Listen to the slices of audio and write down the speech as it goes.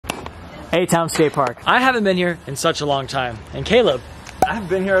A-town Skatepark. I haven't been here in such a long time. And Caleb, I haven't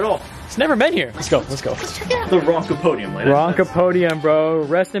been here at all. he's never been here. Let's go, let's go. Let's check out the Ronka podium. Like, Ronka podium, bro.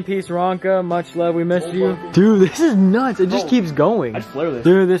 Rest in peace, Ronka. Much love, we missed you. Dude, this is nuts. It just keeps going. I'd flare this.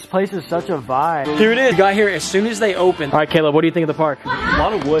 Dude, this place is such a vibe. Here it is. We got here as soon as they opened. All right, Caleb, what do you think of the park? A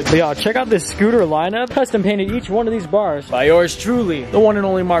lot of wood. So y'all, check out this scooter lineup. Custom painted each one of these bars by yours truly, the one and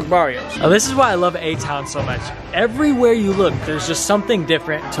only Mark Barrios. Now, this is why I love A-town so much. Everywhere you look, there's just something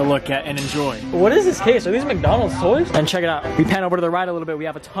different to look at and enjoy. What is this case? Are these McDonald's toys? And check it out. We pan over to the right a little bit. We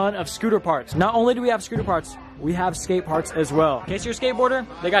have a ton of scooter parts. Not only do we have scooter parts, we have skate parts as well. In case you're a skateboarder,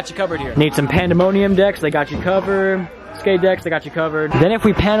 they got you covered here. Need some pandemonium decks, they got you covered. Skate decks, they got you covered. Then if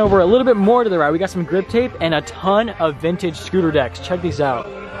we pan over a little bit more to the right, we got some grip tape and a ton of vintage scooter decks. Check these out.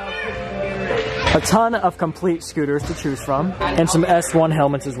 A ton of complete scooters to choose from, and some S1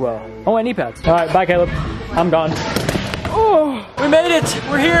 helmets as well. Oh, and knee pads. All right, bye, Caleb. I'm gone. Oh, we made it.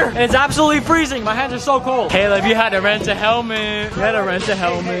 We're here, and it's absolutely freezing. My hands are so cold. Caleb, you had to rent a helmet. You had to rent a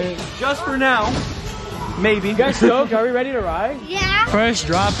helmet. Just for now. Maybe. You guys stoked? Are we ready to ride? Yeah. First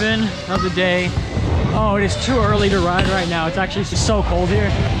drop-in of the day. Oh, it is too early to ride right now. It's actually so cold here.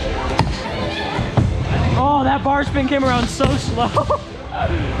 Oh, that bar spin came around so slow.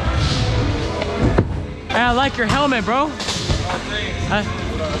 Hey, I like your helmet, bro.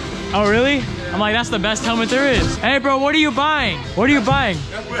 Oh, really? I'm like, that's the best helmet there is. Hey, bro, what are you buying? What are you buying?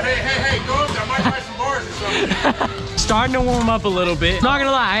 Hey, go up there. I might buy some bars or something. Starting to warm up a little bit. Not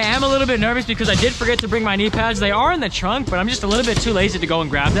gonna lie, I am a little bit nervous because I did forget to bring my knee pads. They are in the trunk, but I'm just a little bit too lazy to go and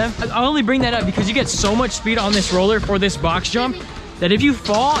grab them. I only bring that up because you get so much speed on this roller for this box jump that if you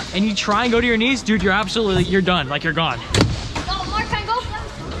fall and you try and go to your knees, dude, you're done. Like, you're gone.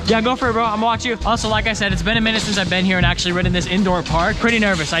 Yeah, go for it, bro. I'm gonna watch you. Also, like I said, it's been a minute since I've been here and actually ridden this indoor park. Pretty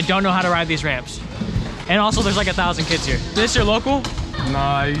nervous. I don't know how to ride these ramps. And also, there's like 1,000 kids here. This your local? No,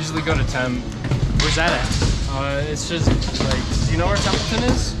 I usually go to Temp. Where's that at? It's just like, do you know where Templeton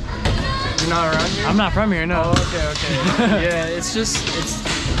is? You're not around here? I'm not from here, no. Oh, okay. Yeah, it's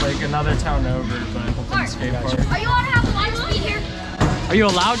like another town over, but Templeton skate park. Are you allowed to have one speed here? Are you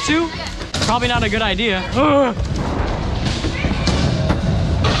allowed to? Yeah. Probably not a good idea. Oh,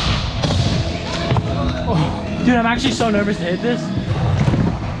 dude, I'm actually so nervous to hit this.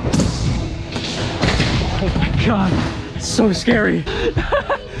 Oh my god, it's so scary.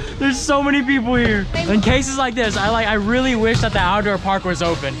 There's so many people here. In cases like this, I really wish that the outdoor park was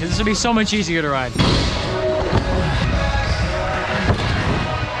open because this would be so much easier to ride.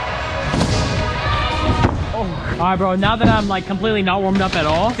 Oh. All right, bro, now that I'm like completely not warmed up at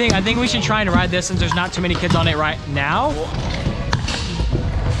all, I think we should try and ride this since there's not too many kids on it right now.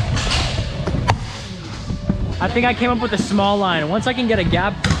 I think I came up with a small line. Once I can get a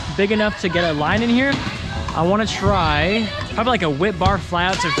gap big enough to get a line in here, I want to try probably like a whip bar fly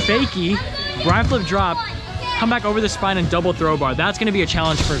out to fakie, grind flip drop, come back over the spine and double throw bar. That's going to be a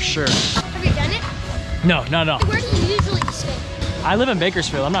challenge for sure. Have you done it? No. Where do you usually skate? I live in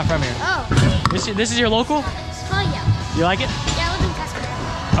Bakersfield. I'm not from here. Oh. This is your local? Oh, yeah. You like it? Yeah, I live in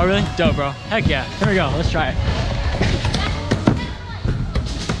Atascadero. Oh, really? Dope, bro. Heck yeah. Here we go. Let's try it.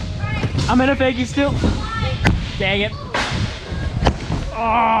 I'm in a fakie still. Dang it. Oh,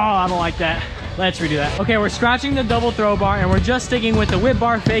 I don't like that. Let's redo that. Okay, we're scratching the double throw bar and we're just sticking with the whip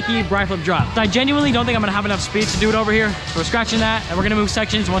bar, fakie, bri flip drop. So I genuinely don't think I'm gonna have enough speed to do it over here. So we're scratching that and we're gonna move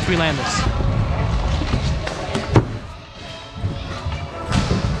sections once we land this.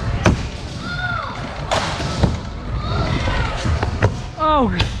 Oh,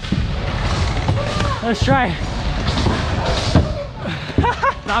 let's try it.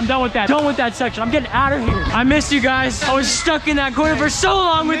 I'm done with that. Done with that section. I'm getting out of here. I missed you guys. I was stuck in that corner for so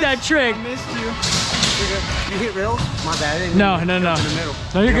long with that trick. I missed you. You hit rails? My bad. No.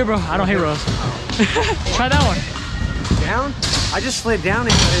 No, you're good, bro. I don't hate rails. Try that one. Down? I just slid down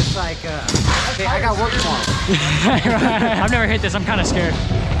it, but it's like, okay, I got work tomorrow. I've never hit this. I'm kind of scared.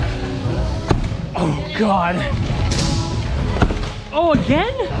 Oh, God. Oh,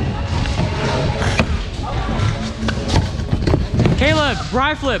 again? Caleb,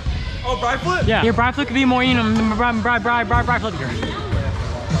 bri flip. Oh, bri flip? Yeah. Your bri flip could be more, you know, bri flip here.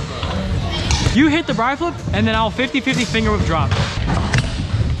 You hit the bri flip, and then I'll 50-50 finger whip drop.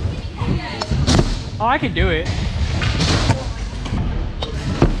 Oh, I can do it.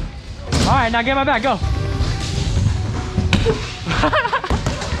 All right, now get my back, go.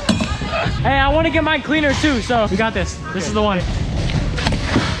 Hey, I want to get mine cleaner too, so we got this. This is the one.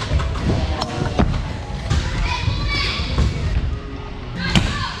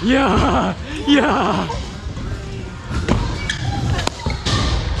 Yeah, yeah.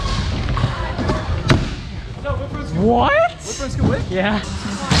 What? Whip runs can whip? Yeah.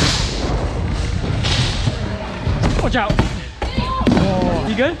 Watch out. Oh.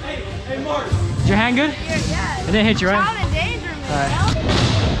 You good? Hey, Mark. Is your hand good? Yeah. It didn't hit you, right? Out of danger, man.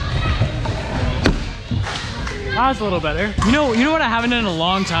 That was a little better. You know what I haven't done in a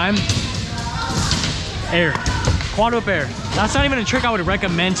long time? Air. Quad whip air. That's not even a trick I would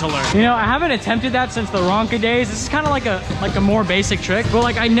recommend to learn. You know, I haven't attempted that since the Ronka days. This is kind of like a more basic trick, but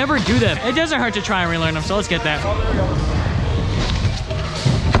like I never do them. It doesn't hurt to try and relearn them, so let's get that.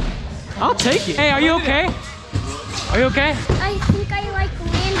 I'll take it. Hey, are you okay? Are you okay? I think I like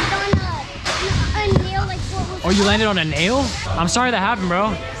landed on a nail, like what was. Oh, you landed on a nail? I'm sorry that happened, bro.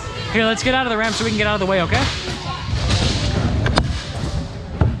 Here, let's get out of the ramp so we can get out of the way, okay?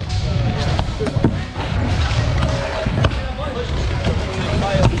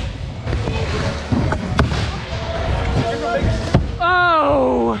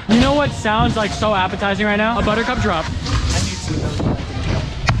 Oh! You know what sounds like so appetizing right now? A buttercup drop.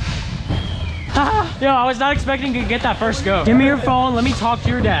 Yo, I was not expecting to get that first go. Give me your phone, let me talk to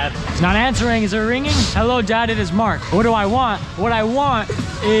your dad. It's not answering, is it ringing? Hello, Dad, it is Mark. What do I want? What I want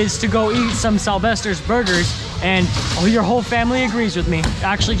is to go eat some Sylvester's burgers, and your whole family agrees with me.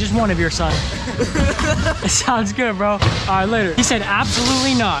 Actually, just one of your son. It sounds good, bro. All right, later. He said,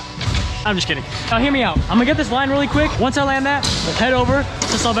 absolutely not. I'm just kidding. Now, hear me out. I'm gonna get this line really quick. Once I land that, we'll head over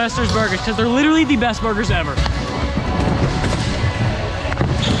to Sylvester's Burgers, because they're literally the best burgers ever.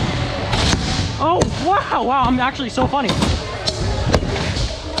 Oh, wow, wow, I'm actually so funny.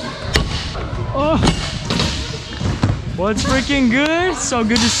 Oh, what's freaking good? So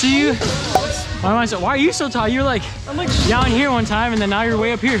good to see you. Why are you so tall? You're like, I'm like down here one time and then now you're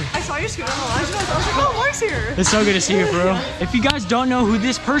way up here. I saw your scooter on the line. I was like, oh, Mark's here. It's so good to see you, bro. If you guys don't know who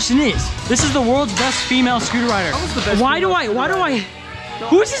this person is, this is the world's best female scooter rider. Why do I,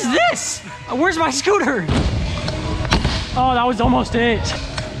 whose is this? Where's my scooter? Oh, that was almost it.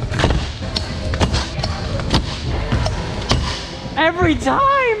 Every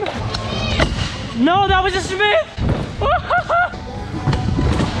time! No, that was a Smith!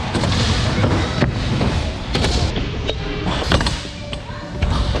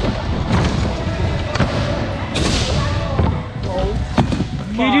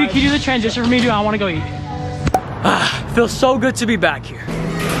 Can you do the transition for me, dude? I want to go eat. Feels so good to be back here.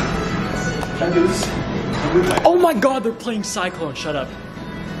 Oh my God, they're playing Cyclone. Shut up.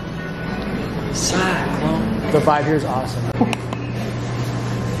 Cyclone. The vibe here is awesome.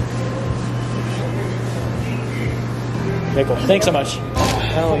 Nickel. Thanks so much.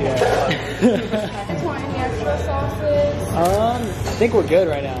 Hell yeah. I think we're good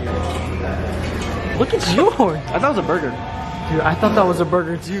right now. Look at yours. I thought it was a burger. Dude, I thought that was a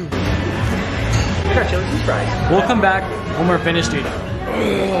burger too. I got chili cheese fries. We'll come back when we're finished eating.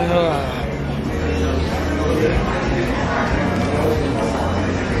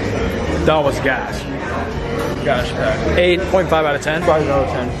 That was gas. Gosh, 8.5 out of 10. 5 out of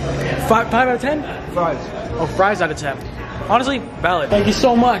 10. 5 out of 10? Fries. Oh, fries out of 10. Honestly, valid. Thank you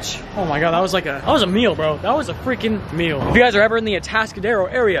so much. Oh my God, that was a meal, bro. That was a freaking meal. If you guys are ever in the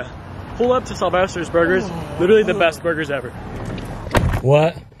Atascadero area, pull up to Sylvester's Burgers. Literally the best burgers ever.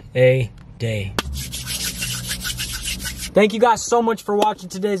 What a day. Thank you guys so much for watching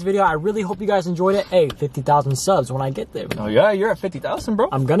today's video. I really hope you guys enjoyed it. Hey, 50,000 subs when I get there. Oh yeah, you're at 50,000, bro.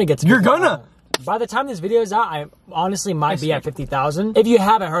 I'm gonna get to 50,000. You're gonna? By the time this video is out, I honestly might be at 50,000. If you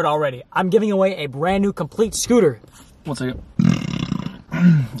haven't heard already, I'm giving away a brand new complete scooter. 1 second.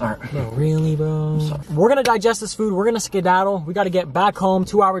 Alright. Bro, really, bro? We're gonna digest this food. We're gonna skedaddle. We gotta get back home.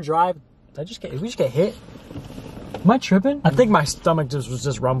 2-hour drive. Did we just get hit? Am I tripping? I think my stomach was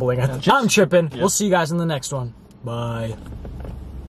just rumbling. I'm tripping. We'll see you guys in the next one. Bye.